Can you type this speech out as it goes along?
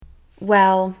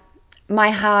well, my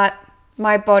heart,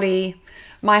 my body,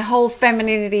 my whole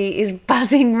femininity is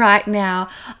buzzing right now.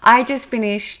 I just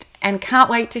finished and can't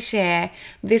wait to share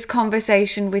this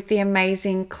conversation with the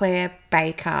amazing Claire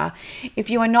Baker. If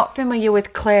you are not familiar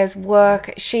with Claire's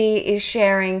work, she is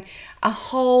sharing a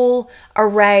whole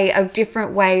array of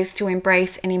different ways to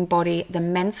embrace and embody the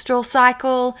menstrual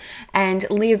cycle and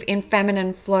live in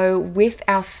feminine flow with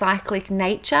our cyclic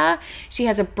nature. She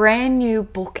has a brand new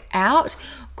book out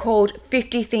called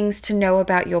 50 Things to Know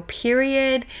About Your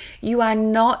Period. You are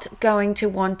not going to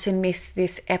want to miss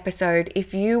this episode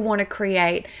if you want to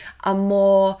create a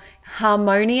more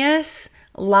harmonious,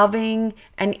 loving,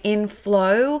 and in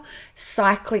flow,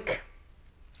 cyclic,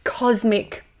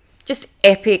 cosmic, just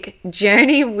epic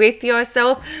journey with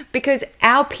yourself, because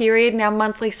our period and our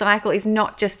monthly cycle is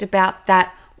not just about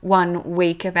that 1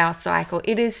 week of our cycle.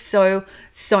 It is so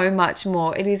much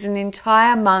more. It is an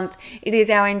entire month. It is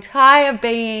our entire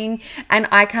being, and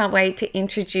I can't wait to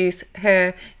introduce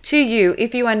her to you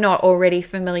if you are not already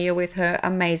familiar with her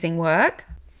amazing work.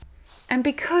 And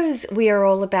because we are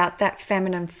all about that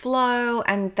feminine flow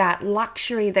and that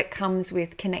luxury that comes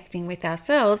with connecting with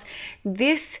ourselves,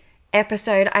 this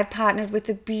episode I've partnered with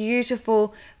a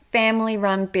beautiful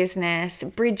family-run business.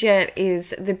 Bridget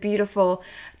is the beautiful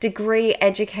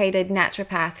degree-educated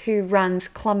naturopath who runs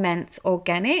Clements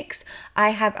Organics.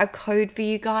 I have a code for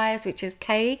you guys, which is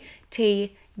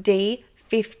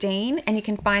KTD15, and you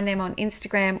can find them on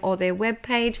Instagram or their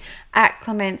webpage at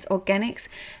Clements Organics.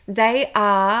 They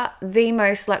are the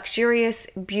most luxurious,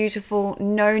 beautiful,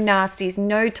 no nasties,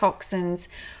 no toxins,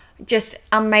 just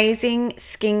amazing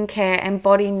skincare and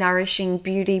body nourishing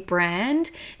beauty brand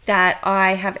that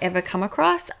I have ever come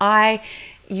across. I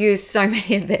use so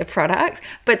many of their products,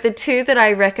 but the two that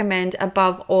I recommend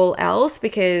above all else,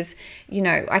 because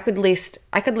I could list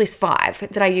 5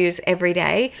 that I use every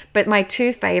day, but my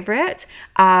 2 favorites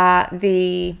are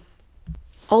the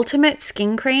Ultimate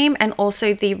Skin Cream and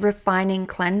also the Refining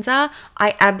Cleanser.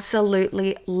 I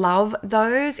absolutely love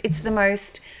those. It's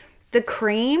the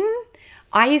cream,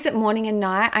 I use it morning and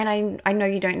night, and I know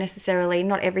you don't necessarily,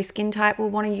 not every skin type will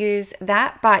want to use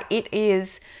that, but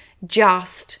it's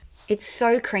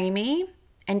so creamy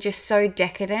and just so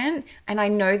decadent, and I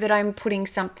know that I'm putting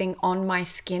something on my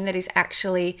skin that is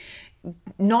actually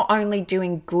not only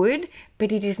doing good,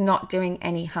 but it is not doing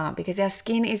any harm, because our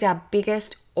skin is our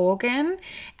biggest organ,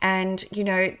 and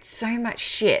so much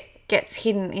shit gets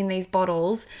hidden in these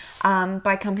bottles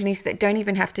by companies that don't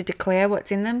even have to declare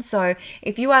what's in them. So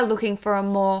if you are looking for a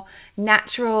more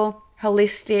natural,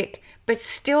 holistic, but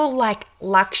still like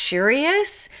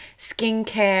luxurious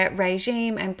skincare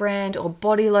regime and brand or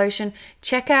body lotion,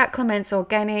 check out Clements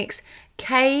Organics,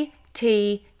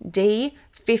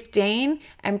 KTD15,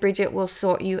 and Bridget will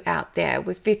sort you out there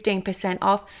with 15%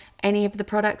 off any of the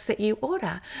products that you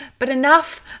order. But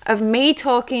enough of me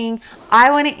talking. I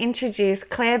want to introduce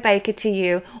Claire Baker to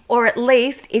you, or at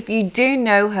least, if you do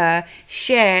know her,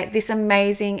 share this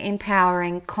amazing,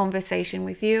 empowering conversation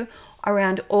with you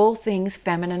around all things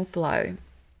feminine flow.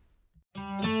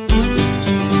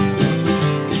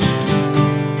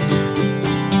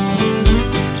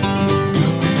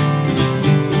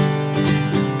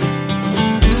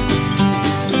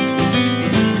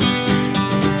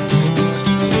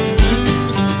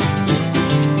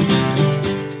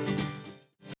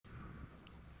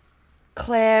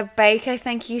 Claire Baker,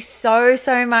 thank you so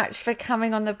much for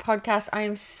coming on the podcast. I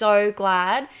am so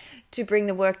glad to bring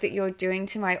the work that you're doing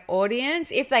to my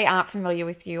audience, if they aren't familiar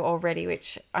with you already,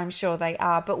 which I'm sure they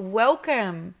are, but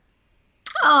welcome.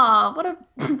 Oh, what a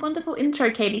wonderful intro,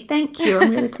 Katie. Thank you.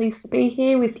 I'm really pleased to be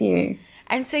here with you.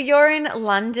 And so you're in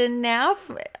London now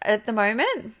at the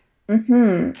moment?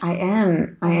 I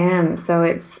am. So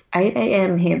it's 8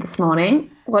 a.m. here this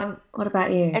morning. What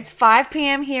about you? It's 5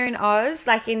 p.m. here in Oz,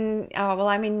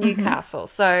 I'm in Newcastle,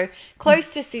 so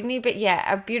close to Sydney, but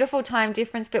yeah, a beautiful time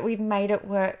difference, but we've made it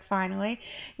work finally.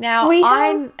 Now,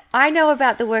 I know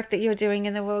about the work that you're doing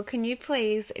in the world. Can you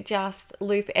please just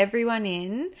loop everyone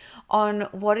in on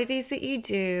what it is that you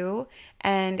do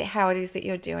and how it is that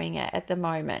you're doing it at the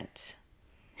moment?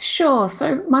 Sure.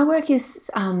 So my work is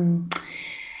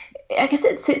I guess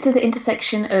it sits at the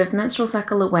intersection of menstrual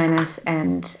cycle awareness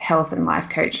and health and life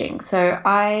coaching. So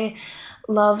I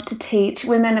love to teach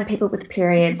women and people with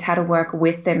periods how to work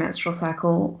with their menstrual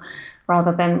cycle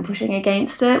rather than pushing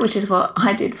against it, which is what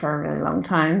I did for a really long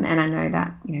time. And I know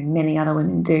that, many other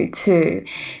women do too.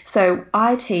 So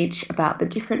I teach about the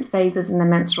different phases in the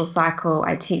menstrual cycle.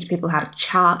 I teach people how to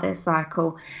chart their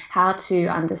cycle, how to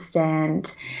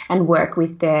understand and work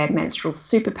with their menstrual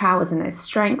superpowers and their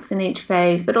strengths in each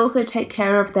phase, but also take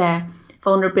care of their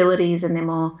vulnerabilities and their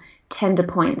more tender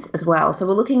points as well. So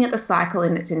we're looking at the cycle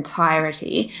in its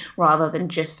entirety rather than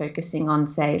just focusing on,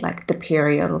 say, like the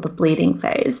period or the bleeding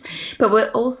phase. But we're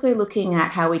also looking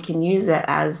at how we can use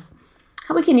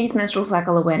menstrual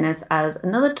cycle awareness as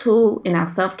another tool in our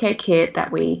self-care kit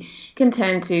that we can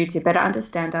turn to better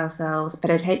understand ourselves,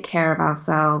 better take care of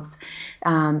ourselves,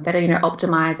 better,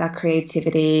 optimize our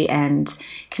creativity and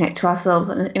connect to ourselves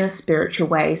in a spiritual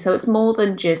way. So it's more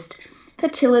than just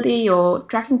fertility or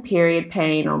tracking period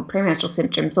pain or premenstrual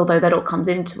symptoms, although that all comes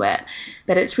into it.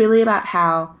 But it's really about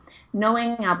how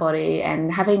knowing our body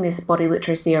and having this body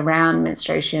literacy around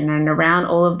menstruation and around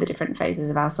all of the different phases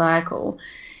of our cycle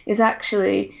is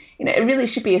actually, it really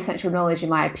should be essential knowledge in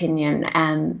my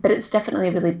opinion, but it's definitely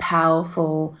a really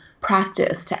powerful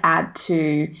practice to add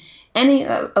to any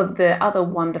of the other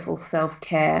wonderful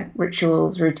self-care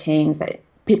rituals, routines that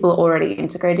people are already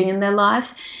integrating in their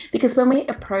life. Because when we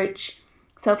approach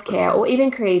self-care or even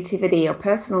creativity or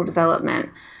personal development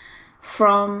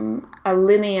from a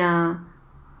linear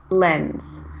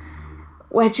lens,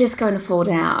 we're just going to fall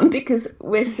down because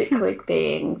we're cyclic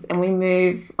beings and we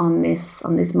move on this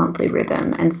monthly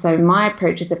rhythm. And so my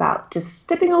approach is about just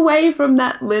stepping away from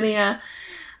that linear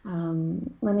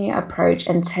approach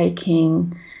and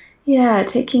taking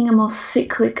a more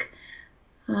cyclic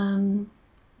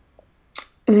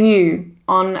view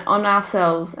on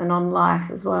ourselves and on life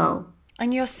as well.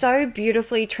 And you're so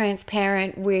beautifully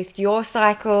transparent with your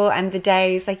cycle and the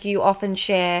days. Like you often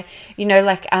share,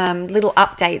 little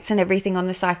updates and everything on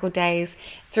the cycle days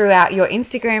throughout your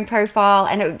Instagram profile.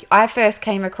 And I first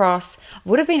came across,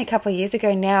 would have been a couple of years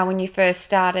ago now, when you first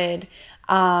started,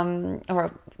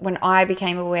 or when I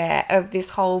became aware of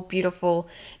this whole beautiful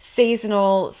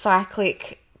seasonal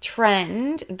cyclic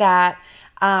trend that,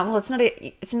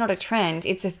 it's not a trend.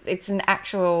 It's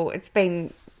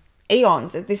been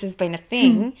eons that this has been a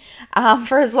thing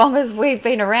for as long as we've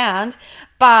been around,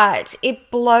 but it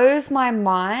blows my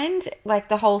mind, like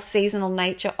the whole seasonal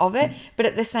nature of it, but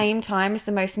at the same time it's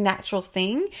the most natural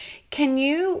thing. Can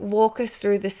you walk us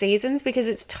through the seasons? Because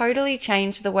it's totally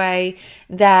changed the way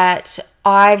that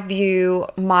I view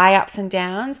my ups and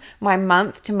downs, my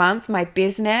month to month, my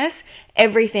business,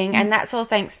 everything. And that's all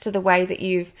thanks to the way that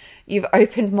you've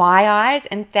opened my eyes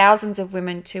and thousands of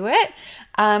women to it.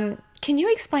 Can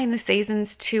you explain the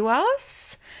seasons to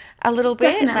us a little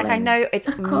bit? Definitely. Like I know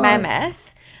it's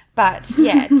mammoth, but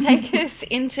yeah, take us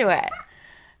into it.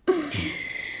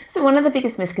 So one of the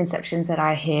biggest misconceptions that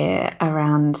I hear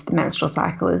around the menstrual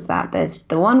cycle is that there's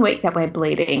the 1 week that we're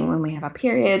bleeding when we have our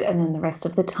period, and then the rest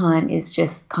of the time is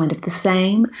just kind of the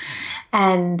same.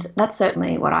 And that's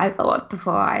certainly what I thought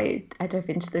before I dove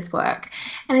into this work.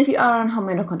 And if you are on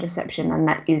hormonal contraception, then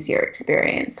that is your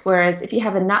experience. Whereas if you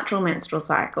have a natural menstrual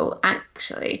cycle,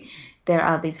 actually there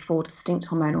are these 4 distinct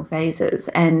hormonal phases,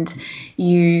 and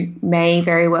you may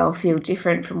very well feel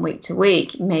different from week to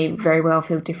week, may very well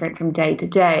feel different from day to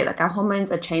day. Like our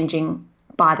hormones are changing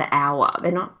by the hour.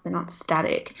 They're not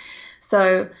static.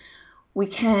 So we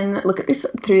can look at this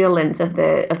through the lens of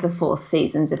the 4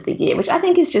 seasons of the year, which I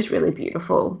think is just really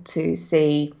beautiful to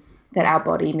see that our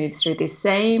body moves through this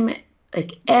same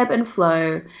like ebb and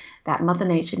flow that Mother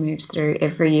Nature moves through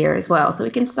every year as well. So we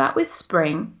can start with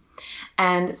spring.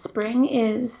 And spring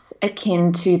is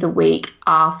akin to the week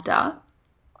after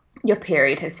your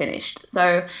period has finished.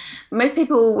 So most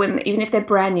people, even if they're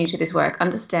brand new to this work,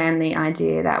 understand the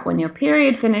idea that when your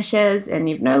period finishes and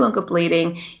you're no longer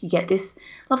bleeding, you get this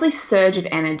lovely surge of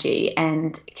energy,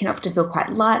 and it can often feel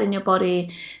quite light in your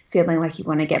body, feeling like you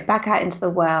want to get back out into the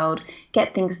world,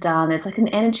 get things done. There's like an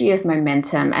energy of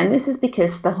momentum, and this is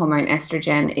because the hormone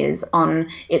estrogen is on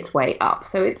its way up.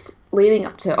 So it's leading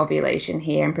up to ovulation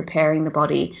here and preparing the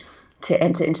body to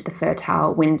enter into the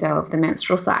fertile window of the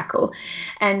menstrual cycle.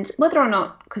 And whether or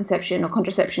not conception or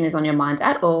contraception is on your mind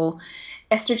at all,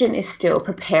 estrogen is still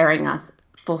preparing us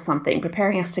for something,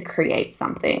 preparing us to create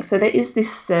something. So there is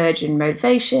this surge in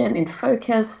motivation, in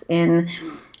focus, in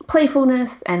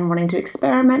playfulness, and wanting to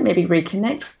experiment, maybe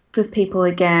reconnect with people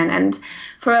again. And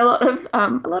for a lot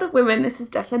of women, this is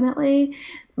definitely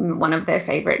one of their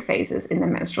favorite phases in the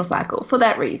menstrual cycle for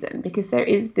that reason, because there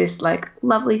is this like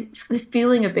lovely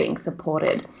feeling of being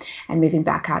supported and moving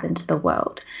back out into the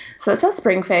world. So it's our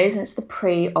spring phase, and it's the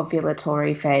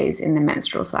pre-ovulatory phase in the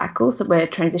menstrual cycle. So we're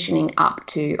transitioning up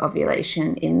to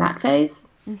ovulation in that phase.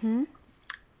 Mm-hmm.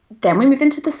 Then we move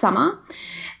into the summer,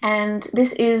 and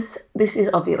this is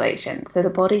ovulation. So the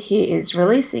body here is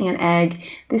releasing an egg.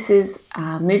 This is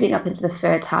moving up into the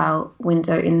fertile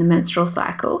window in the menstrual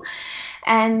cycle.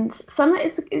 And summer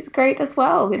is great as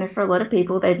well. You know, for a lot of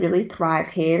people, they really thrive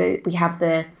here. We have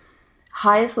the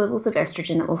highest levels of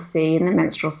estrogen that we'll see in the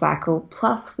menstrual cycle.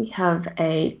 Plus, we have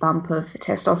a bump of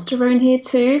testosterone here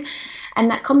too.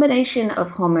 And that combination of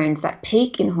hormones, that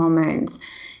peak in hormones,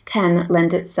 can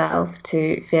lend itself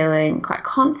to feeling quite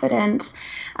confident,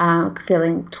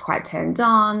 feeling quite turned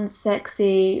on,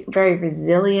 sexy, very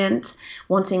resilient,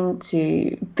 wanting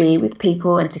to be with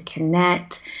people and to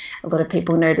connect. A lot of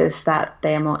people notice that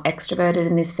they are more extroverted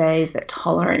in this phase, that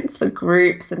tolerance for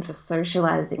groups and for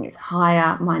socializing is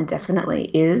higher. Mine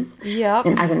definitely is. Yep.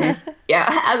 And as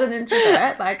an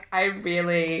introvert, like I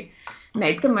really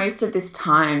make the most of this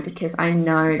time because I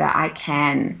know that I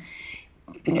can,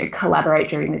 collaborate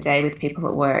during the day with people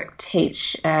at work,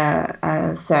 teach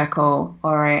a circle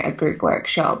or a group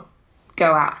workshop,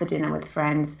 go out for dinner with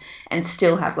friends, and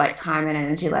still have like time and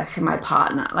energy left for my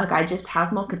partner. Like I just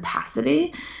have more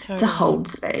capacity to hold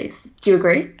space. Do you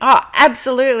agree? Oh,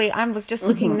 absolutely. I was just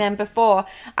looking then before.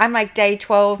 I'm like day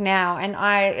 12 now, and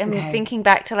I am thinking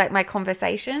back to like my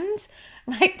conversations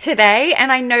like today,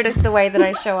 and I notice the way that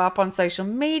I show up on social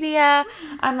media.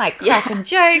 I'm like cracking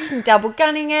jokes and double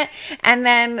gunning it, and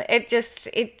then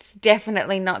it's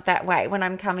definitely not that way when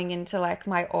I'm coming into like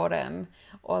my autumn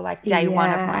or like day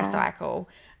one of my cycle,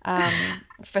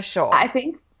 for sure. I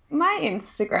think my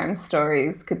Instagram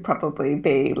stories could probably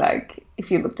be like, if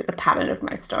you looked at the pattern of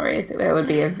my stories, there would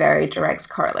be a very direct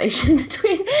correlation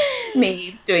between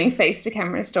me doing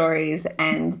face-to-camera stories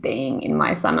and being in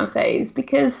my summer phase,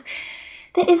 because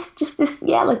there is just this,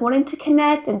 like wanting to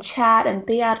connect and chat and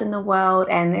be out in the world,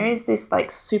 and there is this like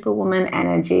superwoman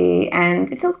energy, and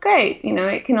it feels great.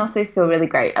 It can also feel really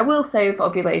great. I will say with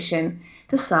ovulation,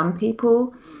 to some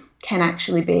people, can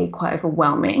actually be quite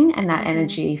overwhelming, and that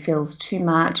energy feels too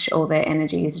much, or their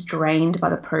energy is drained by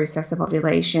the process of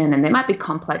ovulation, and there might be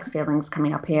complex feelings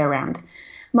coming up here around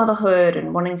motherhood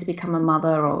and wanting to become a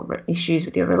mother, or issues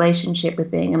with your relationship with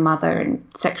being a mother and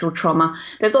sexual trauma.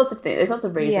 There's lots of things. There's lots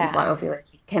of reasons why ovulation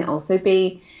can also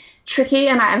be tricky,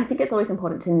 and I think it's always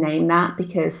important to name that,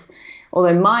 because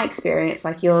although my experience,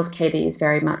 like yours, Katie, is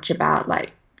very much about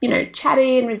like,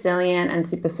 chatty and resilient and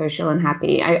super social and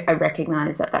happy, I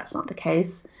recognize that that's not the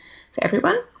case for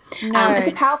everyone. No. It's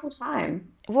a powerful time.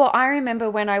 Well, I remember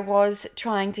when I was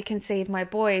trying to conceive my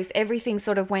boys, everything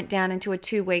sort of went down into a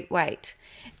 2-week wait.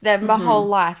 My whole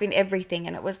life in everything,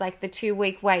 and it was like the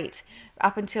 2-week wait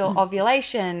up until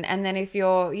ovulation, and then if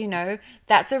you're,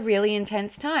 that's a really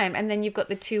intense time, and then you've got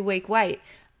the 2-week wait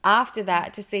after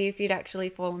that to see if you'd actually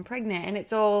fallen pregnant, and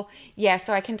it's all,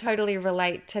 so I can totally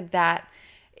relate to that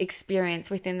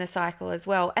experience within the cycle as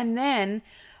well. And then,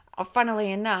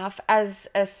 funnily enough, as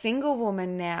a single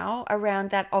woman now,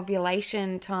 around that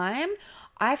ovulation time,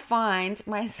 I find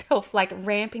myself like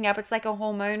ramping up. It's like a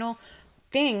hormonal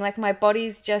thing, like my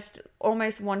body's just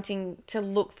almost wanting to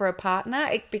look for a partner.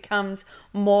 It becomes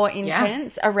more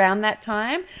intense around that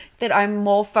time, that I'm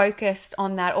more focused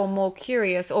on that, or more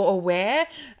curious or aware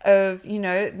of,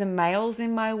 the males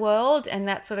in my world and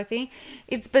that sort of thing.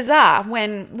 It's bizarre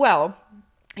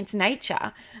it's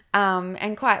nature,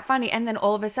 and quite funny. And then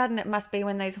all of a sudden, it must be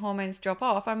when those hormones drop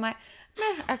off, I'm like,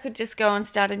 I could just go and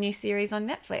start a new series on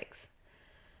Netflix.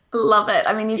 Love it.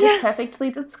 I mean, you just perfectly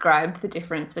described the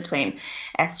difference between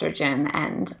estrogen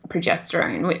and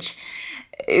progesterone, which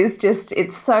is just,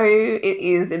 it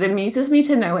amuses me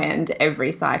to no end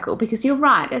every cycle, because you're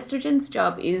right. Estrogen's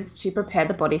job is to prepare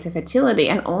the body for fertility,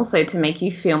 and also to make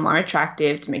you feel more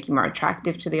attractive, to make you more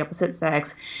attractive to the opposite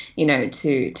sex,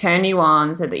 to turn you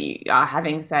on so that you are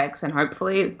having sex and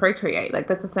hopefully procreate. Like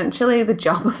that's essentially the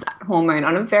job of that hormone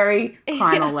on a very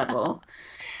primal level.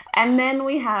 And then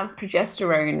we have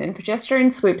progesterone, and progesterone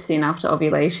swoops in after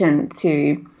ovulation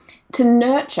to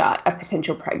nurture a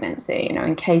potential pregnancy,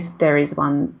 in case there is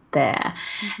one there.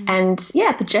 And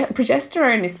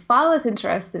progesterone is far less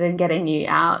interested in getting you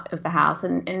out of the house,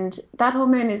 and that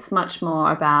hormone is much more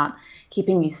about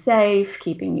keeping you safe,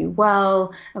 keeping you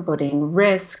well, avoiding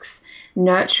risks,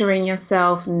 nurturing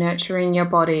yourself, nurturing your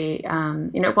body.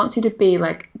 It wants you to be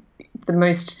like the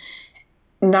most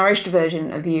nourished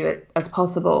version of you as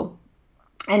possible.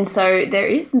 And so there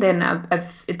is then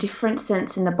a different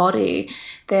sense in the body.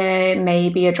 There may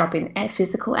be a drop in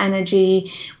physical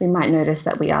energy. We might notice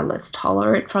that we are less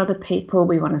tolerant for other people.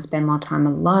 We want to spend more time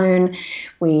alone.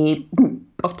 We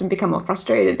often become more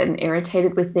frustrated and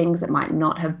irritated with things that might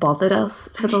not have bothered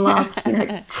us for the last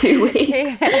 2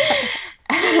 weeks.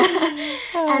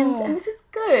 And this is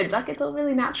good. Like, it's all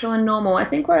really natural and normal. I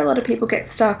think where a lot of people get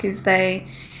stuck is they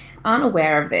aren't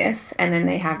aware of this, and then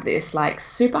they have this like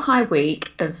super high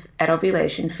week at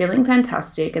ovulation, feeling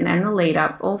fantastic, and then the lead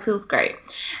up all feels great.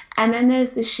 And then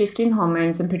there's this shift in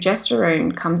hormones, and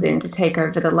progesterone comes in to take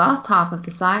over the last half of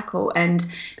the cycle. And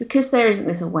because there isn't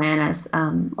this awareness,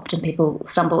 often people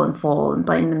stumble and fall and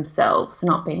blame themselves for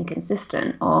not being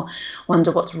consistent or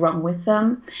wonder what's wrong with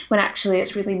them, when actually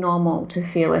it's really normal to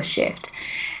feel a shift.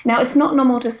 Now, it's not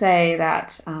normal to say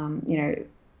that,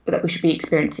 that we should be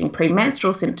experiencing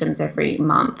premenstrual symptoms every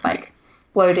month, like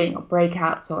bloating or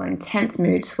breakouts or intense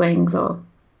mood swings or,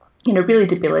 really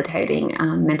debilitating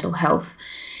mental health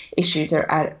issues are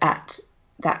at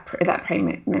that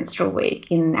premenstrual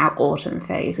week in our autumn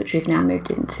phase, which we've now moved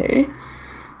into.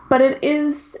 But it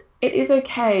is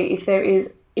okay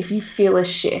if you feel a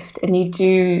shift and you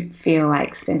do feel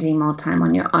like spending more time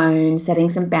on your own, setting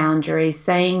some boundaries,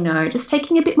 saying no, just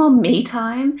taking a bit more me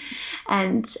time,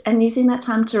 and using that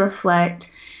time to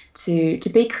reflect, to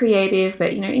be creative,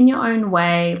 but in your own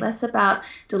way, less about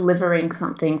delivering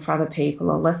something for other people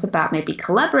or less about maybe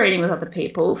collaborating with other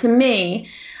people. For me,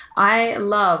 I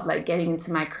love like getting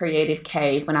into my creative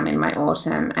cave when I'm in my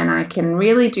autumn, and I can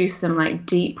really do some like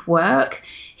deep work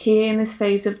here in this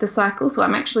phase of the cycle. So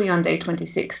I'm actually on day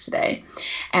 26 today,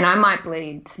 and I might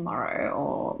bleed tomorrow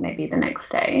or maybe the next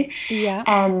day. Yeah.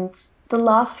 And the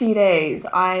last few days,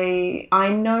 I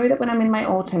know that when I'm in my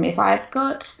autumn, if I've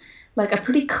got like a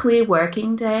pretty clear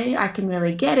working day, I can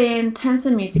really get in, turn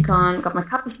some music on, got my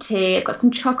cup of tea, I've got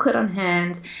some chocolate on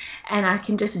hand, and I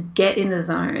can just get in the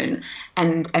zone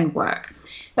and work.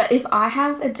 But if I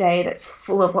have a day that's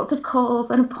full of lots of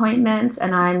calls and appointments,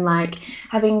 and I'm like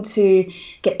having to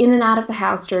get in and out of the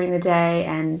house during the day,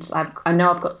 and I know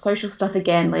I've got social stuff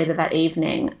again later that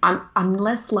evening, I'm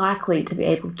less likely to be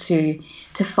able to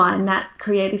find that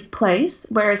creative place.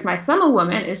 Whereas my summer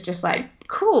woman is just like,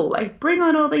 cool, like bring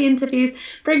on all the interviews,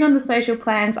 bring on the social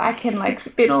plans. I can like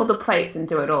spin all the plates and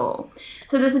do it all.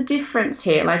 So there's a difference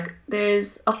here. Like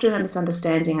there's often a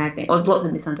misunderstanding, I think, or there's lots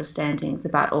of misunderstandings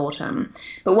about autumn.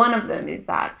 But one of them is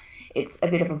that it's a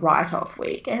bit of a write-off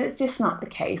week, and it's just not the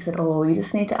case at all. You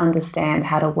just need to understand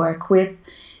how to work with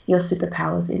your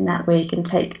superpowers in that week and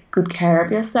take good care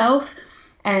of yourself.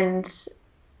 And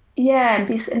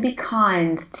be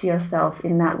kind to yourself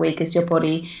in that week as your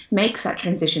body makes that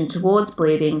transition towards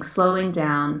bleeding, slowing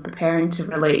down, preparing to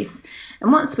release.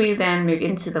 And once we then move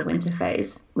into the winter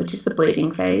phase, which is the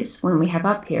bleeding phase, when we have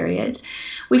our period,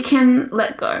 we can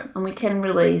let go and we can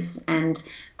release and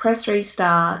press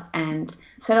restart and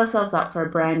set ourselves up for a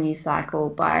brand new cycle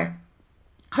by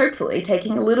hopefully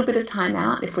taking a little bit of time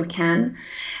out if we can,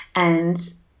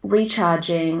 and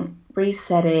recharging,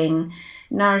 resetting,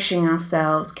 nourishing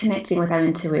ourselves, connecting with our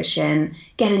intuition,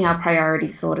 getting our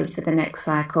priorities sorted for the next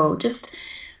cycle, just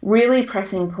really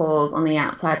pressing pause on the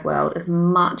outside world as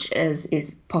much as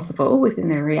is possible within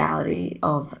the reality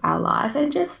of our life,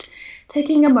 and just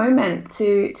taking a moment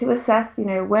to assess,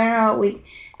 where are we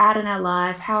at in our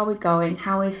life, how are we going,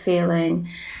 how are we feeling,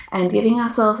 and giving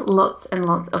ourselves lots and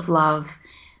lots of love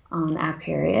on our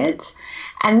period.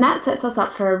 And that sets us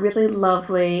up for a really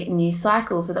lovely new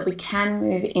cycle so that we can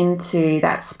move into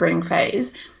that spring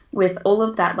phase with all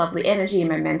of that lovely energy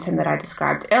and momentum that I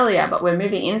described earlier. But we're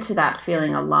moving into that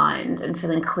feeling aligned and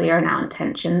feeling clear in our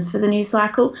intentions for the new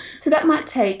cycle. So that might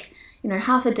take,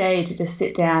 half a day to just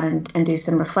sit down and do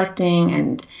some reflecting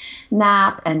and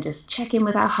nap and just check in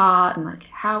with our heart and like,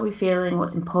 how are we feeling?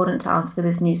 What's important to us for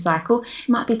this new cycle? It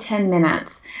might be 10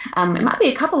 minutes. It might be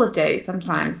a couple of days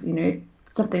sometimes,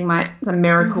 a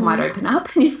miracle might open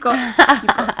up and you've got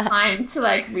time to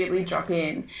like really drop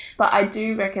in. But I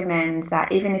do recommend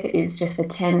that even if it is just for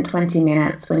 10, 20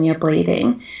 minutes when you're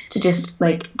bleeding, to just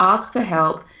like ask for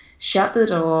help, shut the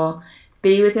door,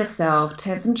 be with yourself,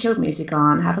 turn some chilled music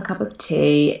on, have a cup of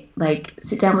tea, like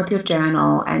sit down with your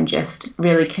journal and just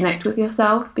really connect with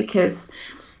yourself, because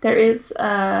there's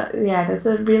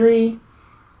a really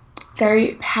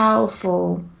very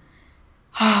powerful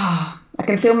I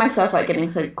can feel myself like getting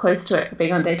so close to it,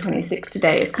 being on day 26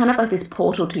 today. It's kind of like this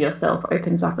portal to yourself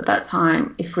opens up at that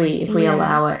time if we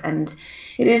allow it. And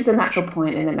it is the natural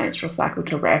point in the menstrual cycle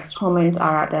to rest. Hormones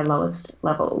are at their lowest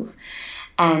levels.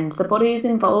 And the body is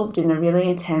involved in a really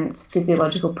intense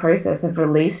physiological process of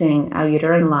releasing our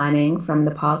uterine lining from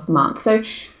the past month. So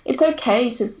it's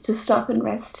okay to stop and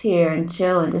rest here and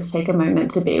chill and just take a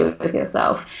moment to be with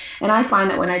yourself. And I find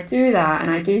that when I do that,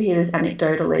 and I do hear this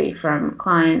anecdotally from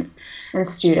clients and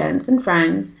students and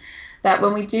friends, that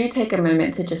when we do take a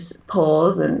moment to just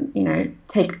pause and,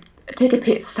 take a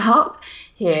pit stop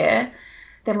here,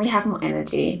 then we have more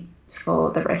energy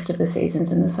for the rest of the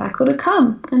seasons in the cycle to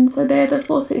come. And so they're the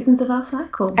 4 seasons of our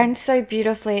cycle. And so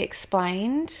beautifully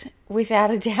explained, without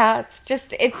a doubt.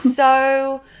 It's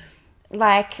so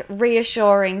like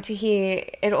reassuring to hear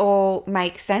it all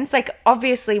makes sense. Like,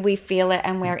 obviously we feel it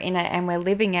and we're in it and we're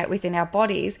living it within our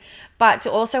bodies, but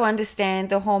to also understand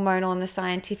the hormonal and the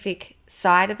scientific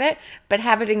side of it, but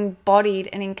have it embodied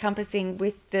and encompassing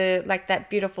with the, like, that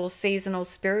beautiful seasonal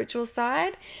spiritual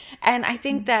side. And I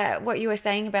think that what you were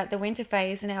saying about the winter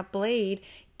phase and our bleed,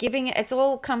 giving it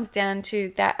all comes down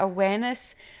to that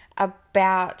awareness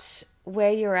about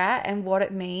where you're at and what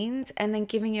it means, and then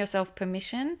giving yourself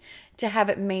permission to have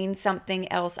it mean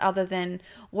something else other than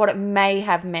what it may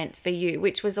have meant for you,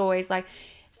 which was always like,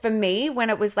 for me,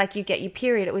 when it was like you get your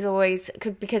period, it was always,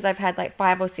 because I've had like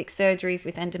 5 or 6 surgeries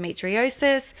with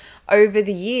endometriosis over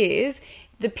the years,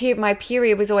 my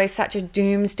period was always such a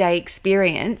doomsday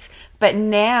experience. But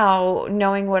now,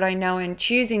 knowing what I know and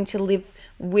choosing to live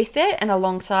with it and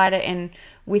alongside it and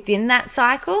within that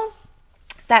cycle,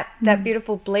 that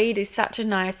beautiful bleed is such a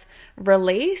nice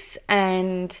release,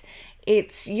 and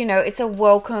it's, you know, it's a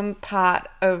welcome part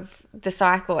of the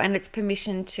cycle, and it's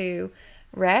permission to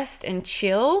rest and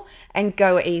chill and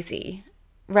go easy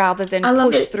rather than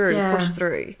push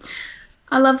through.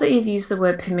 I love that you've used the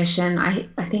word permission. I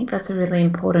think that's a really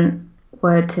important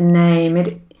word to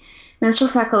name. Menstrual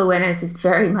cycle awareness is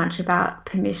very much about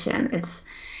permission.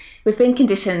 We've been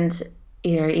conditioned,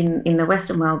 you know, in the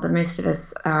Western world that most of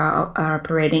us are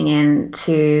operating in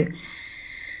to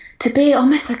be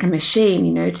almost like a machine,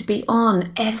 you know, to be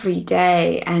on every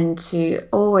day and to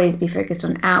always be focused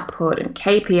on output and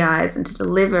KPIs and to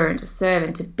deliver and to serve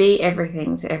and to be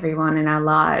everything to everyone in our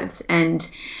lives. And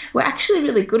we're actually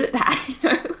really good at that, you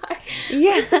know, like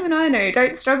most women I know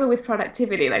don't struggle with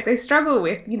productivity. Like, they struggle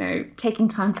with, you know, taking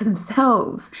time for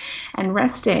themselves and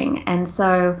resting. And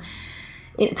so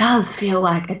it does feel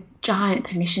like a giant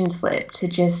permission slip to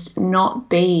just not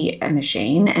be a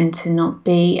machine and to not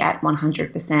be at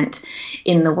 100%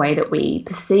 in the way that we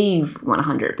perceive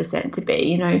 100% to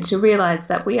be, you know, to realize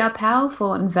that we are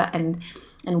powerful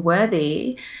and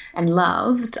worthy and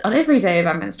loved on every day of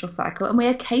our menstrual cycle, and we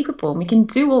are capable and we can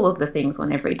do all of the things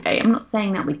on every day. I'm not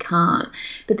saying that we can't,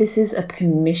 but this is a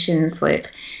permission slip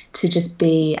to just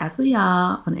be as we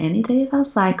are on any day of our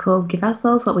cycle, give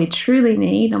ourselves what we truly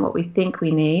need and what we think we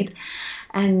need.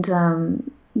 And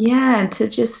to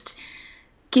just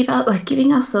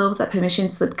giving ourselves that permission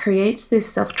slip creates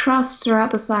this self-trust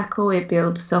throughout the cycle. It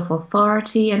builds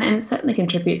self-authority, and it certainly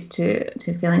contributes to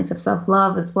feelings of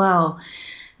self-love as well.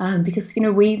 Because, you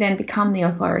know, we then become the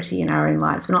authority in our own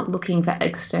lives. We're not looking for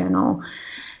external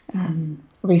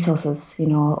resources, you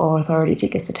know, or authority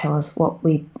figures to tell us what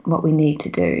we need to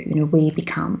do. You know, we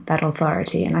become that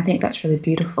authority, and I think that's really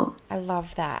beautiful. I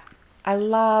love that.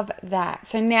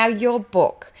 So now your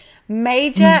book,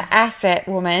 Major Asset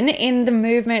Woman in the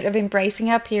Movement of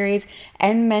Embracing Our Periods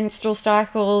and Menstrual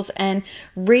Cycles and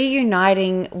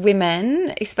Reuniting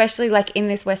Women, especially like in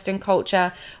this Western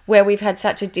culture where we've had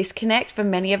such a disconnect for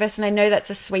many of us. And I know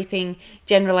that's a sweeping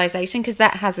generalization because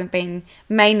that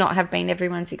may not have been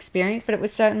everyone's experience, but it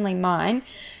was certainly mine.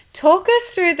 Talk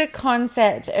us through the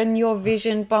concept and your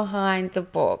vision behind the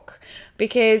book,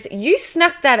 because you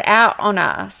snuck that out on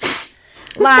us.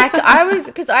 Like,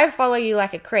 because I follow you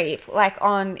like a creep, like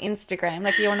on Instagram,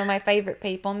 like you're one of my favorite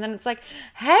people. And then it's like,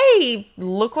 hey,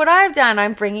 look what I've done.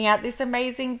 I'm bringing out this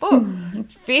amazing book,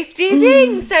 50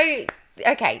 things. So,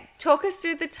 okay, talk us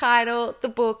through the title, the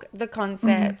book, the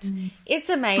concept. It's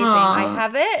amazing. I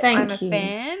have it. I'm a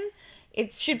fan.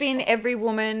 It should be in every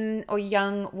woman or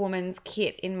young woman's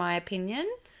kit, in my opinion.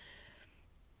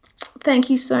 Thank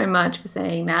you so much for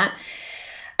saying that.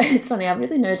 It's funny, I've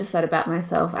really noticed that about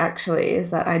myself, actually,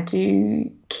 is that I do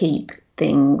keep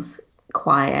things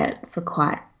quiet for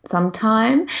quite some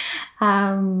time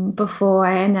before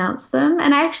I announce them.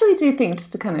 And I actually do think,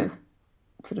 just to kind of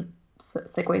sort of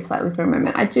segue slightly for a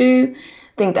moment, I do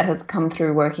think that has come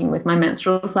through working with my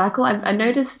menstrual cycle. I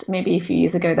noticed maybe a few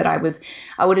years ago that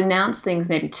I would announce things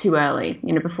maybe too early,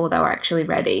 you know, before they were actually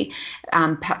ready,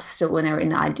 perhaps still when they were in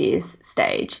the ideas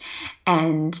stage.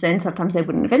 And then sometimes they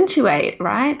wouldn't eventuate,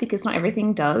 right? Because not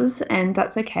everything does, and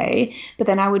that's okay. But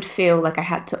then I would feel like I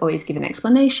had to always give an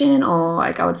explanation, or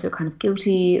like I would feel kind of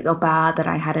guilty or bad that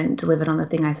I hadn't delivered on the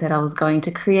thing I said I was going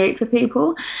to create for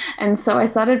people. And so I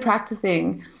started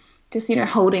practicing just, you know,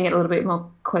 holding it a little bit more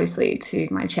closely to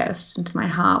my chest and to my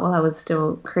heart while I was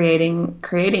still creating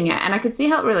it. And I could see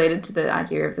how it related to the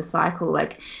idea of the cycle,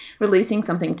 like releasing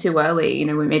something too early, you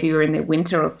know, when maybe we're in the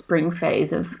winter or spring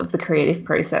phase of the creative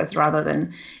process, rather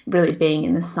than really being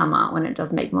in the summer, when it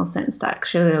does make more sense to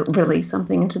actually release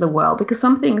something into the world, because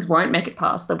some things won't make it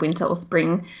past the winter or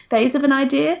spring phase of an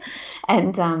idea.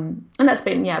 And that's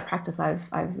been, a practice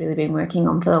I've really been working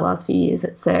on for the last few years.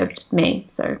 It served me.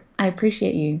 So I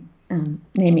appreciate you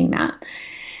naming that.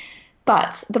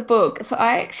 But the book, so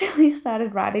I actually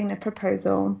started writing the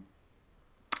proposal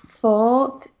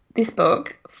for this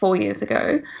book 4 years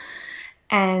ago,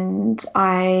 and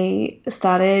I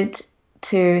started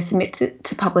to submit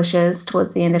to publishers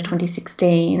towards the end of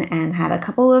 2016 and had a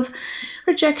couple of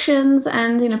rejections,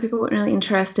 and, you know, people weren't really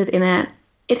interested in it.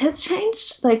 It has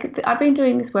changed. Like, I've been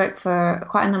doing this work for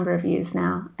quite a number of years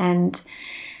now, and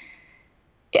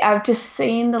I've just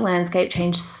seen the landscape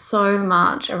change so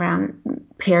much around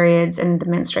periods and the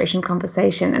menstruation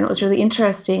conversation. And it was really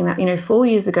interesting that, you know, 4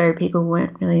 years ago, people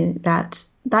weren't really that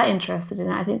interested in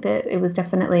it. I think that it was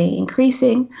definitely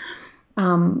increasing,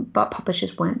 but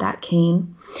publishers weren't that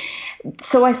keen.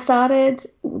 So I started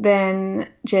then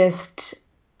just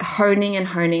honing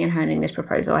this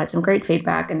proposal. I had some great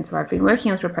feedback, and so I've been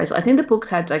working on this proposal. I think the book's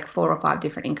had like 4 or 5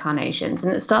 different incarnations,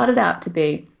 and it started out to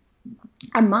be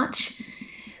a much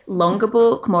longer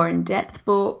book, more in-depth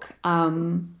book.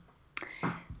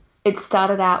 It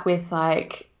started out with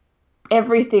like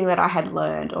everything that I had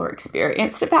learned or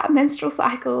experienced about menstrual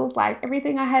cycles, like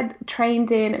everything I had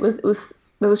trained in. There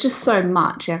was just so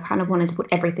much. I kind of wanted to put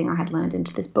everything I had learned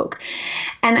into this book.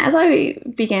 And as I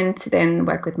began to then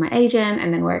work with my agent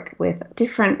and then work with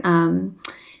different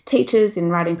teachers in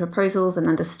writing proposals and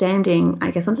understanding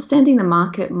the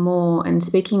market more and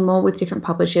speaking more with different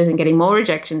publishers and getting more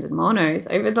rejections and more no's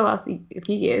over the last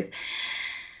few years,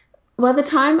 by the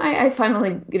time I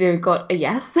finally, you know, got a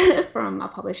yes from a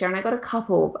publisher, and I got a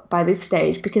couple by this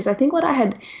stage, because I think what I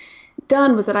had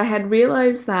done was that I had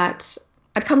realized that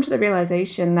I'd come to the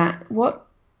realization that what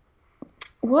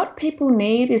people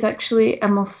need is actually a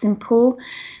more simple,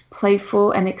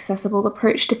 playful, and accessible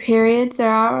approach to periods.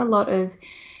 There are a lot of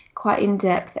quite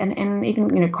in-depth and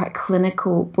even, you know, quite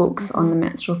clinical books on the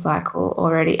menstrual cycle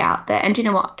already out there. And you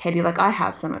know what, Katie, like, I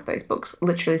have some of those books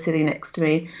literally sitting next to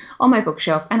me on my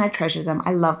bookshelf, and I treasure them.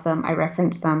 I love them. I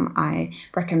reference them. I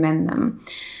recommend them.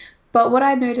 But what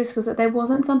I noticed was that there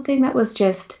wasn't something that was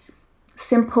just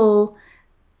simple,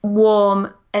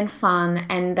 warm, and fun,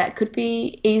 and that could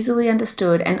be easily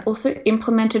understood and also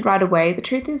implemented right away. The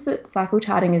truth is that cycle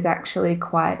charting is actually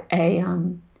quite a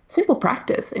simple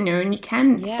practice, and you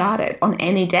can start it on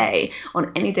any day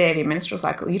of your menstrual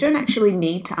cycle. You don't actually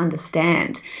need to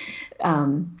understand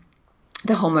the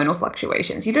hormonal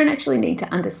fluctuations. You don't actually need to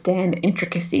understand the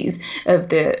intricacies of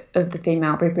the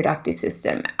female reproductive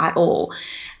system at all.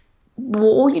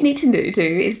 All you need to do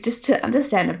is just to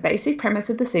understand a basic premise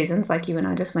of the seasons, like you and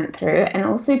I just went through, and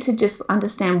also to just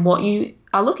understand what you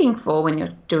are looking for when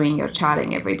you're doing your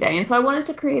charting every day. And so I wanted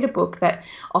to create a book that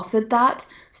offered that,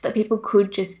 so that people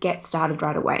could just get started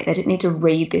right away. They didn't need to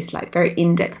read this like very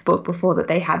in-depth book before that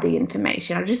they had the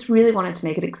information. I just really wanted to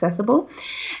make it accessible.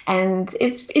 And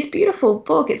it's a beautiful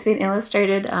book. It's been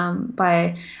illustrated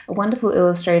by a wonderful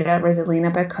illustrator,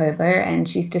 Rosalina Bokova, and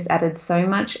she's just added so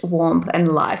much warmth and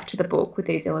life to the book with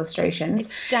these illustrations.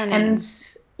 It's stunning. And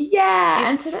it's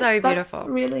so beautiful. That's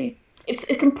really, it's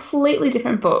a completely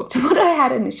different book to what I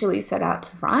had initially set out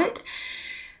to write.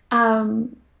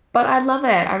 But I love it.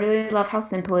 I really love how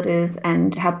simple it is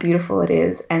and how beautiful it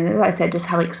is. And as I said, just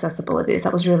how accessible it is.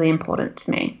 That was really important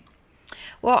to me.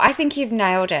 Well, I think you've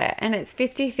nailed it. And it's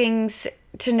 50 things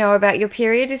to know about your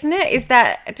period, isn't it?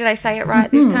 Did I say it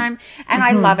right this time? And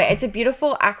I love it. It's a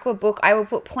beautiful aqua book. I will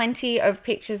put plenty of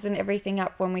pictures and everything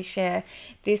up when we share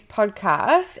this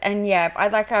podcast. And yeah,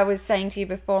 like I was saying to you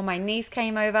before, my niece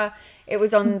came over. It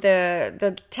was on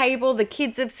the table. The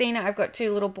kids have seen it. I've got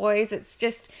 2 little boys. It's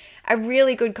just a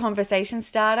really good conversation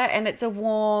starter, and it's a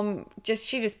warm,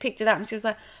 she just picked it up and she was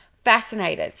like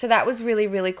fascinated. So that was really,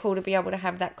 really cool to be able to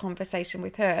have that conversation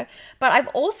with her. But I've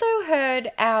also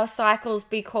heard our cycles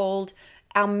be called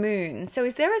our moon. So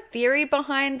is there a theory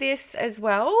behind this as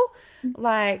well?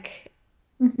 Like,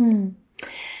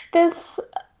 There's,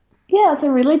 it's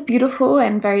a really beautiful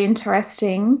and very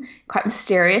interesting, quite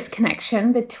mysterious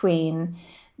connection between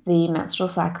the menstrual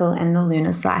cycle and the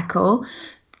lunar cycle.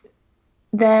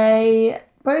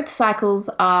 Both cycles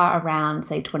are around,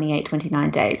 say, 28, 29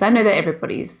 days. I know that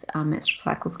everybody's menstrual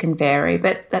cycles can vary,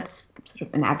 but that's sort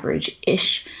of an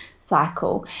average-ish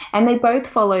cycle, and they both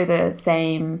follow the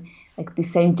same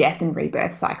death and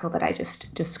rebirth cycle that I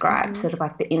just described, sort of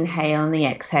like the inhale and the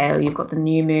exhale. You've got the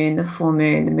new moon, the full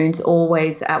moon. The moon's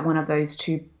always at one of those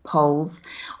two poles,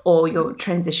 or you're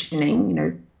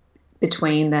transitioning,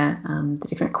 between the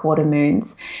different quarter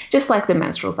moons, just like the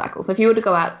menstrual cycle. So if you were to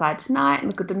go outside tonight and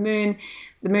look at the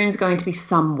moon's going to be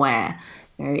somewhere,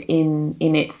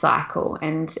 in its cycle,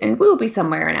 and we'll be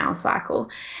somewhere in our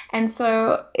cycle. And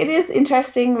so it is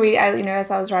interesting. As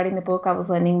I was writing the book, I was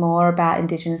learning more about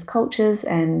Indigenous cultures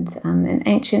and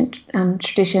ancient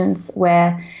traditions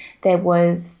where there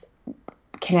was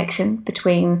connection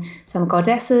between some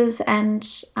goddesses and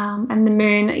the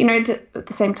moon. At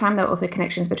the same time, there are also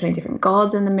connections between different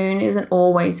gods, and the moon isn't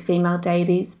always female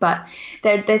deities, but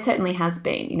there certainly has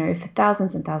been, for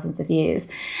thousands and thousands of years,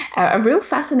 a real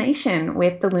fascination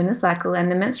with the lunar cycle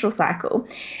and the menstrual cycle.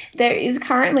 There is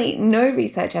currently no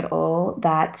research at all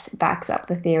that backs up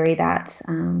the theory that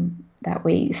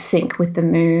we sync with the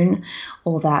moon,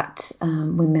 or that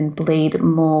women bleed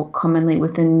more commonly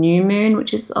with the new moon,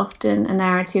 which is often a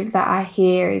narrative that I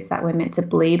hear, is that we're meant to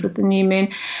bleed with the new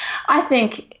moon. I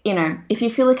think, if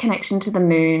you feel a connection to the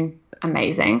moon,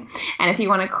 amazing. And if you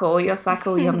want to call your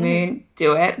cycle your moon,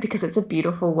 do it, because it's a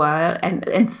beautiful word.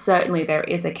 And certainly there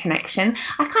is a connection.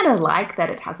 I kind of like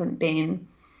that it hasn't been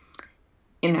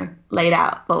laid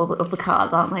out, all the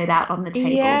cards aren't laid out on the table.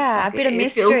 Yeah, a bit of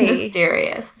mystery. It feels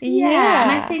mysterious. Yeah,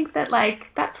 and I think that,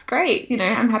 that's great.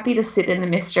 I'm happy to sit in the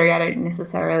mystery. I don't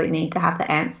necessarily need to have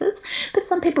the answers. But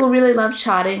some people really love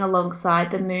charting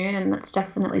alongside the moon, and that's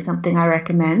definitely something I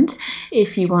recommend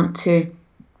if you want to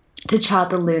chart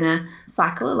the lunar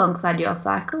cycle alongside your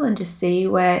cycle and just see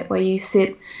where you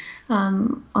sit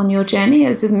on your journey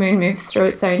as the moon moves through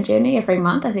its own journey every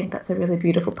month. I think that's a really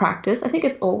beautiful practice. I think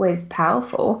it's always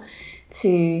powerful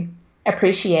to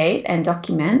appreciate and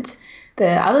document the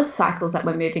other cycles that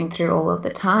we're moving through all of the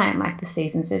time, like the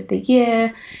seasons of the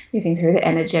year, moving through the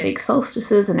energetic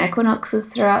solstices and equinoxes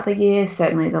throughout the year,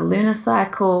 certainly the lunar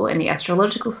cycle, any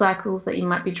astrological cycles that you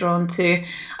might be drawn to.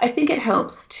 I think it help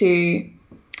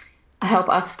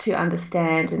us to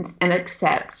understand and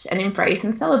accept and embrace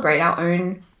and celebrate our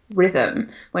own rhythm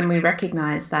when we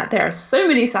recognize that there are so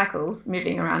many cycles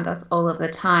moving around us all of the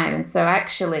time. And so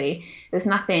actually there's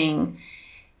nothing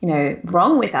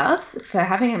wrong with us for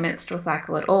having a menstrual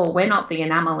cycle at all. We're not the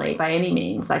anomaly by any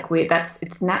means.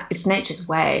 It's nature's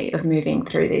way of moving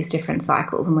through these different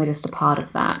cycles, and we're just a part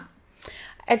of that.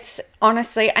 It's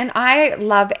honestly, and I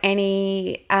love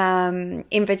any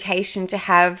invitation to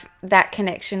have that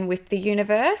connection with the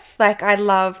universe. I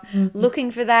love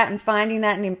looking for that and finding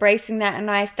that and embracing that. And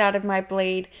I started my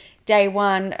bleed day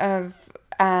one of,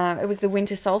 it was the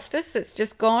winter solstice that's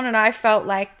just gone, and I felt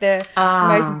like the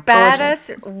most baddest,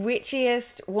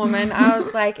 witchiest woman. I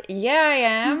was like, yeah, I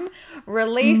am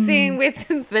releasing with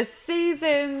the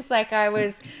seasons. I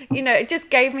was, it just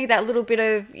gave me that little bit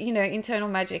of, internal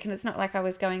magic. And it's not like I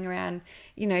was going around,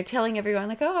 telling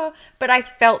everyone but I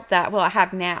felt that, well, I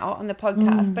have now on the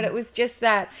podcast, but it was just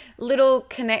that little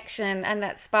connection and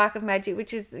that spark of magic,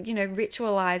 which is,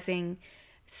 ritualizing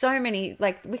so many,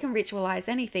 we can ritualize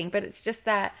anything, but it's just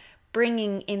that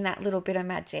bringing in that little bit of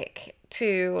magic to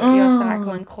your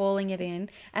cycle and calling it in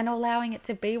and allowing it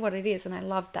to be what it is. And I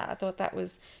loved that. I thought that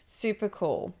was super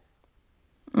cool.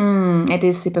 It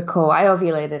is super cool. I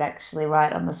ovulated actually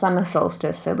right on the summer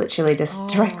solstice, so literally just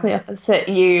directly opposite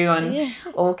you on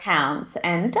all counts.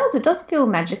 And it does feel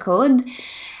magical,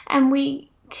 and we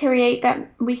create that,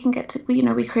 we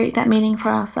create that meaning for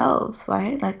ourselves,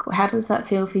 right? How does that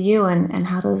feel for you, and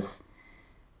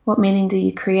what meaning do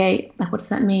you create? What does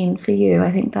that mean for you?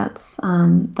 I think that's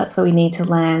where we need to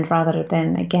land, rather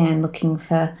than, again, looking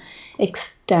for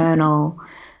external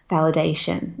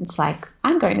validation. It's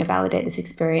I'm going to validate this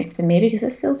experience for me because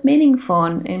this feels meaningful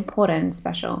and important and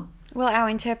special. Well, our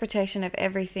interpretation of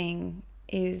everything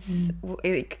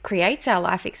it creates our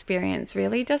life experience,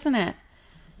 really, doesn't it?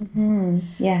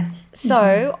 Yes.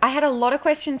 So I had a lot of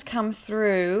questions come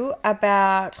through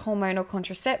about hormonal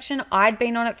contraception. I'd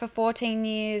been on it for 14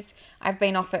 years. I've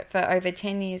been off it for over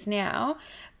 10 years now.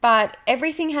 But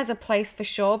everything has a place for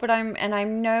sure. But I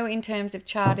know in terms of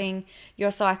charting your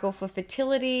cycle for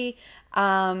fertility,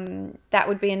 that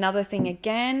would be another thing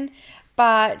again.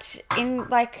 But in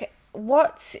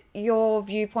what's your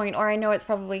viewpoint? Or I know it's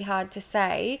probably hard to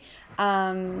say,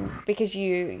 because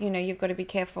you've got to be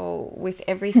careful with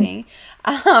everything,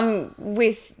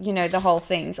 with the whole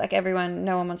things.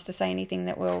 No one wants to say anything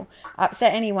that will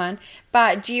upset anyone.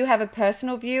 But do you have a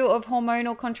personal view of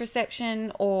hormonal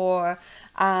contraception, or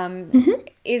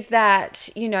is that,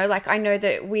 you know, like I know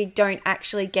that we don't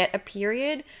actually get a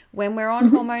period when we're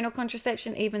on hormonal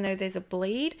contraception, even though there's a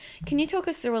bleed. Can you talk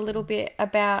us through a little bit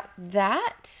about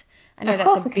that? I know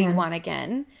that's a big one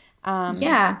again.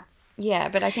 Yeah,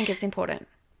 but I think it's important.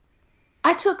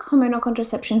 I took hormonal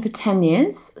contraception for 10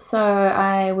 years. So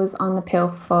I was on the pill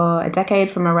for a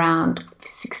decade, from around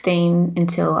 16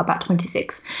 until about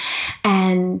 26.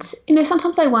 And, you know,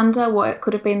 sometimes I wonder what it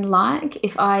could have been like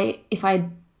if I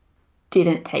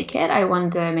didn't take it. I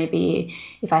wonder maybe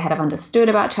if I had have understood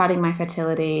about charting my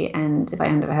fertility, and if I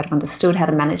had have understood how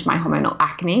to manage my hormonal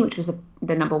acne, which was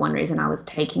the number one reason I was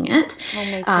taking it. Oh,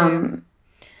 me too.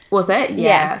 Was it?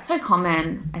 Yeah. So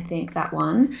common, I think, that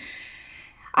one.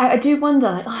 I do wonder,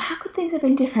 like, how could things have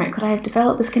been different? Could I have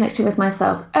developed this connection with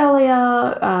myself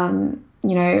earlier?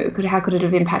 You know, how could it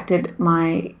have impacted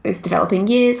these developing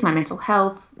years, my mental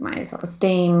health, my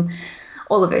self-esteem,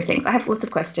 all of those things? I have lots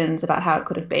of questions about how it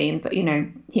could have been, but, you know,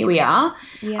 here we are.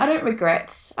 Yeah. I don't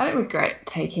regret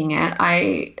taking it.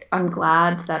 I'm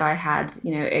glad that I had,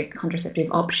 you know, a contraceptive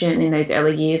option in those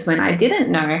early years when I didn't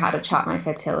know how to chart my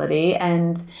fertility.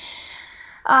 And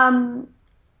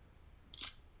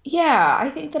yeah,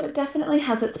 I think that it definitely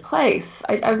has its place.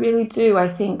 I really do. I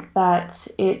think that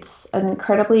it's an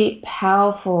incredibly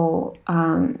powerful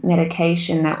hormonal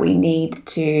medication that we need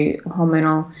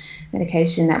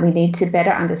to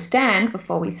better understand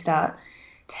before we start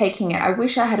taking it. I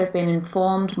wish I had have been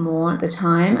informed more at the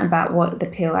time about what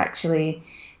the pill actually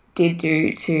did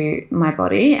do to my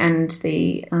body and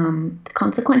the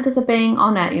consequences of being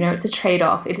on it. You know, it's a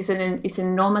trade-off. It's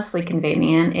enormously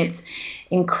convenient. It's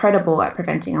incredible at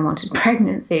preventing unwanted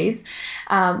pregnancies,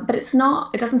 but it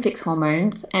doesn't fix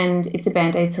hormones, and it's a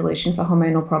band-aid solution for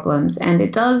hormonal problems. And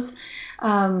it does,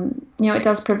 it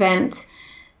does prevent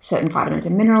certain vitamins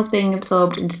and minerals being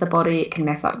absorbed into the body. It can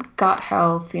mess up gut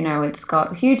health. You know, it's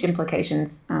got huge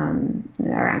implications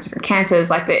around different cancers.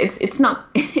 Like it's not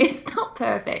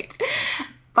perfect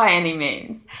by any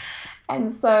means.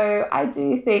 And so I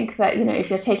do think that, you know,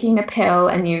 if you're taking a pill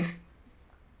and you've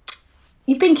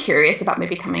been curious about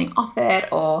maybe coming off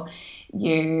it, or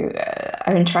you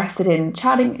are interested in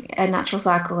charting a natural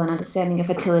cycle and understanding your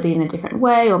fertility in a different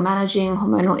way, or managing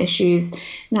hormonal issues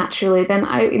naturally, then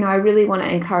I really want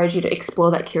to encourage you to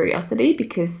explore that curiosity,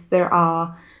 because there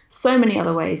are so many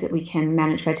other ways that we can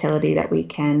manage fertility, that we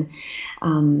can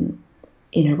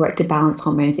work to balance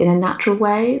hormones in a natural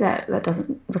way that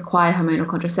doesn't require hormonal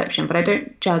contraception. But I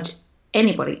don't judge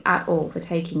anybody at all for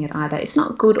taking it either. It's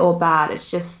not good or bad.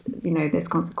 It's just, you know, there's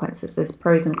consequences. There's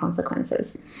pros and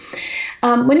consequences.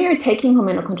 When you're taking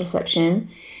hormonal contraception,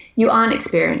 you aren't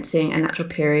experiencing a natural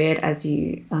period, as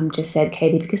you just said,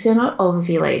 Katie, because you're not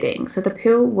ovulating. So the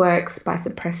pill works by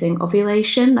suppressing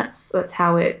ovulation. That's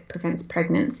how it prevents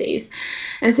pregnancies.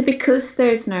 And so because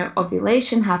there's no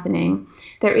ovulation happening,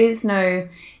 there is no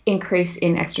increase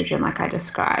in estrogen like I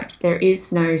described. There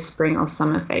is no spring or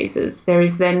summer phases. There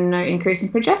is then no increase in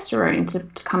progesterone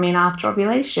to come in after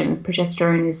ovulation.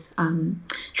 Progesterone is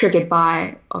triggered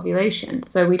by ovulation.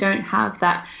 So we don't have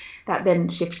that then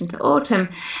shift into autumn,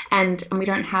 and we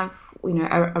don't have, you know,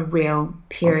 a real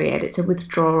period. It's a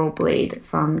withdrawal bleed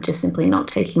from just simply not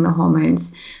taking the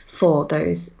hormones for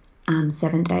those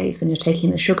 7 days when you're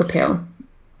taking the sugar pill.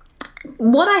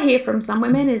 What I hear from some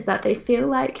women is that they feel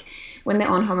like when they're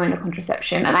on hormonal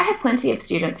contraception, and I have plenty of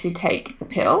students who take the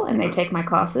pill and they take my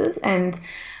classes, and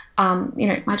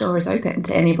my door is open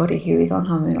to anybody who is on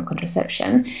hormonal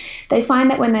contraception. They find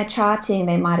that when they're charting,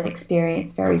 they might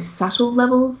experience very subtle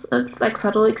levels of,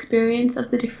 subtle experience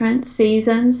of the different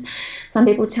seasons. Some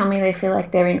people tell me they feel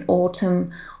like they're in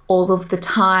autumn all of the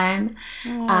time.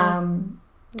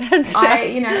 That's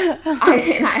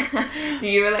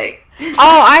do you relate?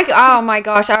 Oh my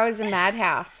gosh, I was a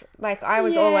madhouse. Like, I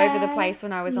was all over the place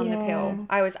when I was on the pill.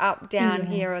 I was up, down,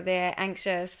 here or there,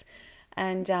 anxious,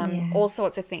 and all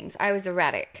sorts of things. I was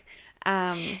erratic.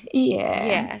 So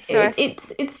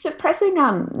it's suppressing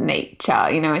our nature.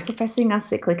 You know, it's suppressing our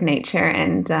cyclic nature.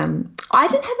 And I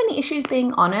didn't have any issues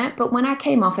being on it, but when I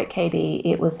came off it, Katie,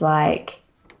 it was like,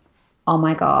 oh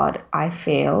my God, I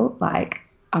feel like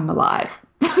I'm alive.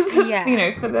 Yeah. You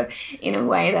know, in a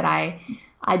way that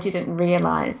I didn't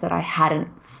realize that I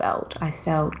hadn't felt. I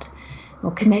felt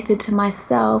more connected to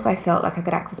myself. I felt like I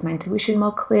could access my intuition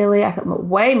more clearly. I felt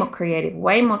way more creative,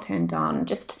 way more turned on.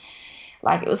 Just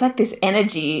like, it was like this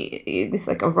energy, this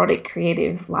like erotic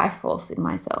creative life force in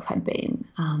myself had been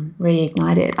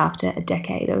reignited after a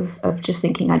decade of just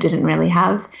thinking I didn't really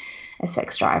have a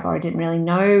sex drive, or I didn't really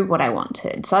know what I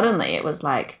wanted. Suddenly it was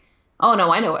like, oh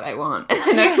no, I know what I want.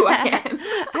 I know who I am.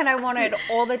 And I want it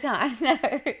all the time.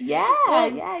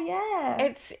 Yeah.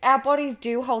 It's, our bodies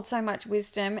do hold so much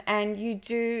wisdom, and you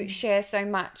do share so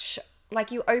much.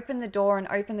 Like, you open the door and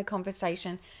open the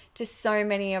conversation to so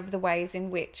many of the ways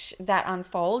in which that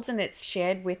unfolds, and it's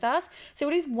shared with us. So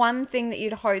what is one thing that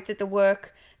you'd hope that the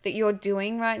work that you're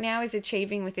doing right now is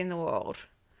achieving within the world?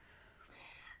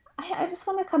 I just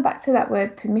want to come back to that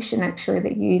word permission, actually,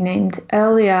 that you named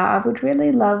earlier. I would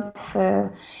really love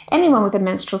for anyone with a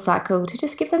menstrual cycle to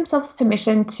just give themselves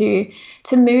permission to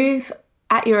move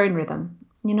at your own rhythm,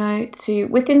 you know, to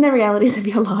within the realities of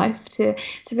your life, to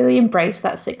really embrace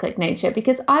that cyclic nature,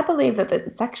 because I believe that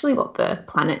it's actually what the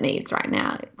planet needs right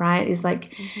now, right? Is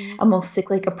like a more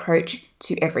cyclic approach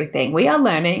to everything. We are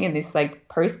learning in this like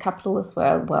post-capitalist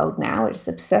world now, which is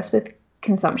obsessed with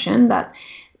consumption, that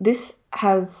this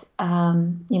has,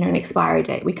 an expiry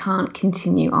date. We can't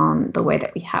continue on the way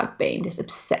that we have been, just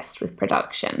obsessed with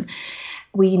production.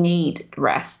 We need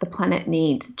rest. The planet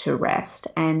needs to rest.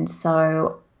 And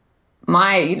so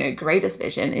my, greatest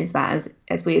vision is that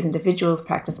as we as individuals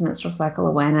practice menstrual cycle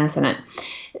awareness, and it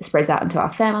spreads out into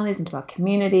our families, into our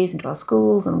communities, into our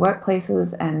schools and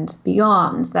workplaces and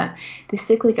beyond, that this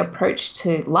cyclic approach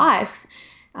to life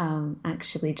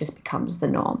actually just becomes the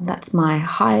norm. That's my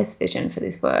highest vision for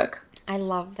this work. I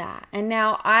love that. And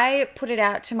now I put it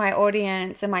out to my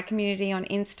audience and my community on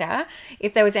Insta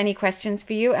if there was any questions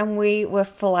for you, and we were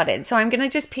flooded. So I'm going to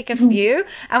just pick a few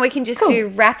and we can just do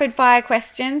rapid fire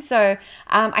questions. So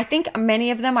I think many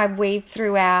of them I weave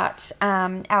throughout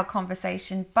our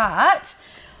conversation, but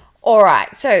all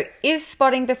right. So is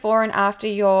spotting before and after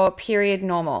your period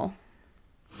normal?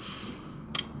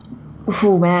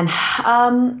 Oh man,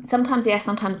 sometimes yes,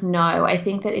 sometimes no. I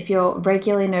think that if you're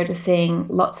regularly noticing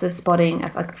lots of spotting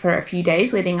like for a few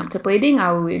days leading up to bleeding,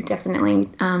 I would definitely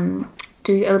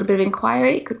do a little bit of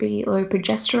inquiry. It could be low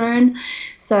progesterone,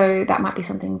 so that might be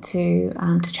something to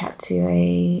chat to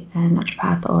a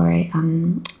naturopath or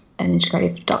an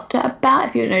integrative doctor about.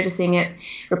 If you're noticing it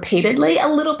repeatedly, a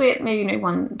little bit, maybe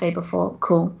one day before,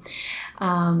 cool.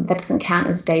 That doesn't count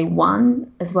as day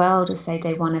one as well. I'll just say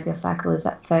day one of your cycle is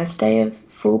that first day of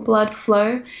full blood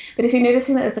flow. But if you're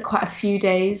noticing that there's quite a few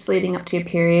days leading up to your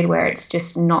period where it's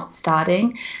just not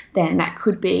starting, then that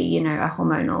could be, a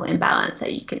hormonal imbalance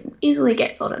that you can easily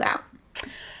get sorted out.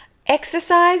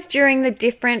 Exercise during the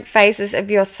different phases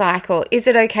of your cycle. Is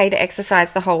it okay to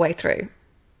exercise the whole way through?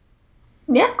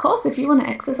 Yeah, of course. If you want to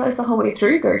exercise the whole way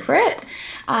through, go for it.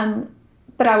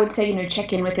 But I would say,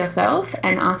 check in with yourself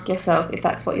and ask yourself if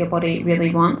that's what your body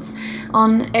really wants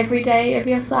on every day of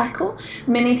your cycle.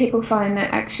 Many people find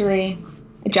that actually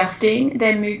adjusting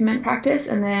their movement practice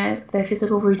and their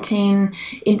physical routine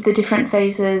into the different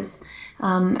phases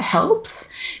helps,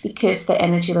 because their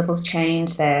energy levels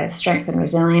change, their strength and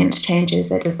resilience changes,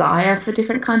 their desire for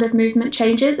different kind of movement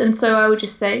changes. And so I would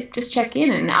just say, just check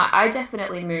in. And I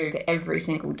definitely move every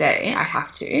single day. I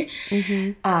have to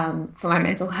for my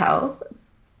mental health.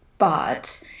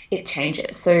 But it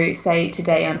changes. So say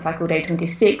today on cycle day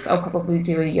 26, I'll probably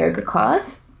do a yoga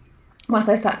class. Once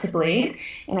I start to bleed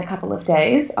in a couple of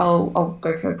days, I'll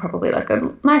go for probably like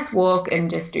a nice walk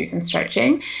and just do some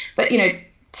stretching. But,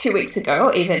 2 weeks ago,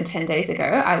 or even 10 days ago,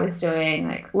 I was doing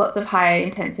like lots of high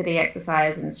intensity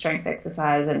exercise and strength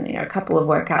exercise and, a couple of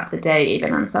workouts a day,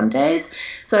 even on some days.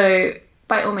 So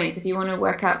by all means, if you want to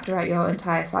work out throughout your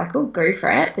entire cycle, go for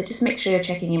it. But just make sure you're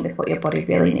checking in with what your body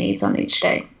really needs on each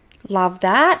day. Love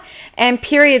that. And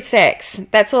period sex.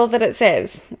 That's all that it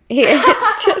says.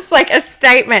 It's just like a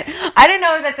statement. I don't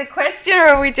know if that's a question or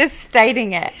are we just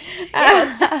stating it? Yeah,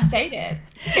 let's just state it.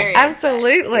 Period.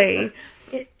 Absolutely.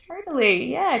 It's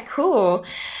totally, yeah, cool.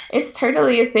 It's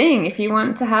totally a thing. If you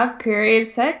want to have period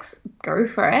sex, go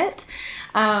for it.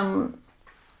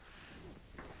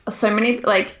 So many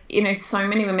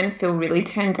women feel really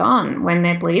turned on when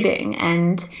they're bleeding,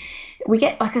 and we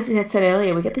get, like I said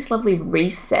earlier, we get this lovely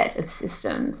reset of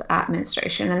systems at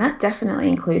menstruation, and that definitely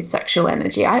includes sexual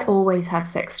energy. I always have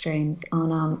sex dreams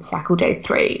on cycle day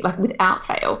 3, like without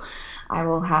fail. I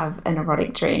will have an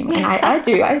erotic dream, and I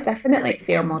definitely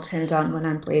feel more turned on when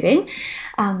I'm bleeding.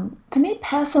 For me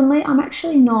personally, I'm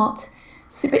actually not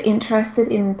super interested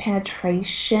in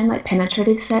penetration, like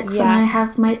penetrative sex when I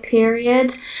have my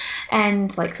period,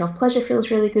 and like self-pleasure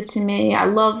feels really good to me. I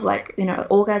love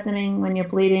orgasming when you're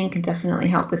bleeding can definitely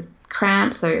help with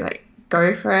cramps, so like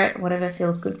go for it, whatever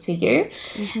feels good for you.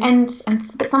 But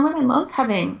some women love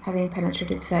having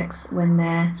penetrative sex when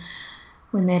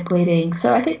they're bleeding.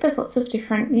 So I think there's lots of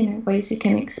different ways you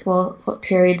can explore what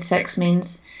period sex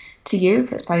means to you,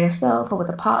 if it's by yourself or with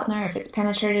a partner, if it's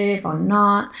penetrative or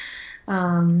not.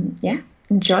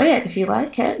 enjoy it. If you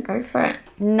like it, go for it.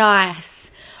 Nice.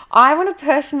 I want to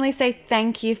personally say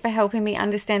thank you for helping me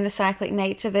understand the cyclic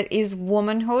nature that is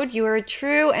womanhood. You are a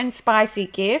true and spicy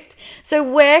gift. So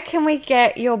where can we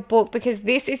get your book? Because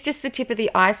this is just the tip of the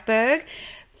iceberg.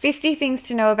 50 Things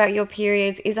to Know About Your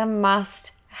Periods is a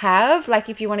must have. Like,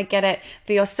 if you want to get it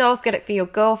for yourself, get it for your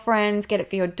girlfriends, get it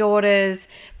for your daughters,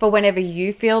 for whenever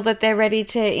you feel that they're ready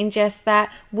to ingest that.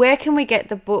 Where can we get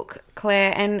the book,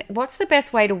 Claire? And what's the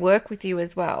best way to work with you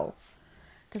as well?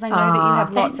 Because I know that you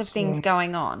have lots of things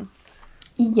going on.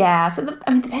 Yeah, so the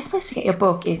best place to get your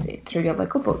book is through your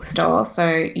local bookstore. So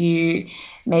you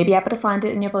may be able to find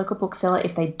it in your local bookseller.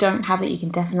 If they don't have it, you can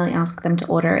definitely ask them to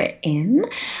order it in.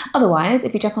 Otherwise,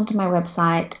 if you jump onto my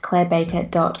website,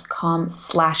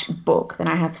 clairebaker.com/book, then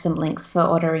I have some links for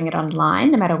ordering it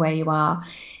online, no matter where you are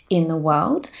in the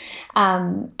world.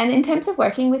 And in terms of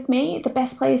working with me, the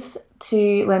best place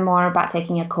to learn more about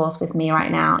taking a course with me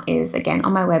right now is, again,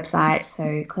 on my website, so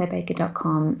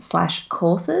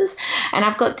clairebaker.com/courses. And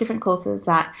I've got different courses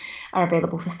that are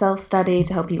available for self-study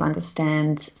to help you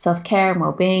understand self-care and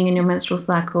well-being in your menstrual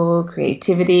cycle,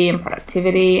 creativity and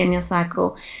productivity in your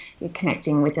cycle, you're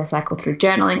connecting with your cycle through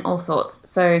journaling, all sorts.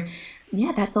 So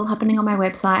yeah, that's all happening on my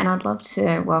website, and I'd love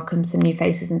to welcome some new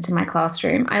faces into my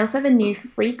classroom. I also have a new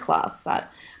free class that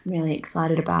I'm really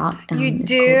excited about. You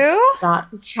do? Start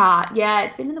to Chart. Yeah,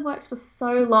 it's been in the works for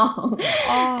so long.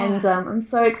 Oh. And I'm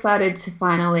so excited to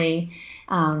finally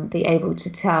be able to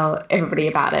tell everybody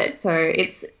about it. So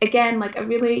it's, again, like a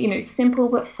really, simple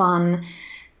but fun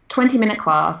 20-minute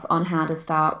class on how to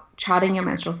start charting your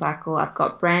menstrual cycle. I've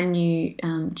got brand new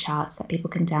charts that people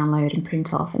can download and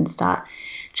print off and start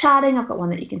charting. I've got one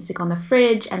that you can stick on the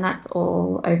fridge, and that's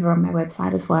all over on my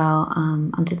website as well,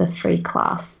 under the free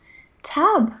class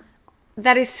tab.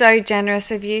 That is so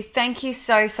generous of you. Thank you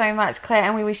so, so much, Claire,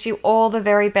 and we wish you all the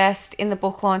very best in the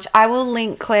book launch. I will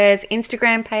link Claire's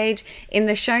Instagram page in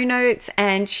the show notes,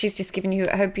 and she's just given you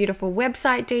her beautiful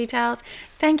website details.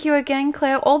 Thank you again,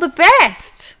 Claire. All the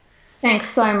best. Thanks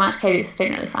so much, Katie. It's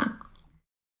been really fun.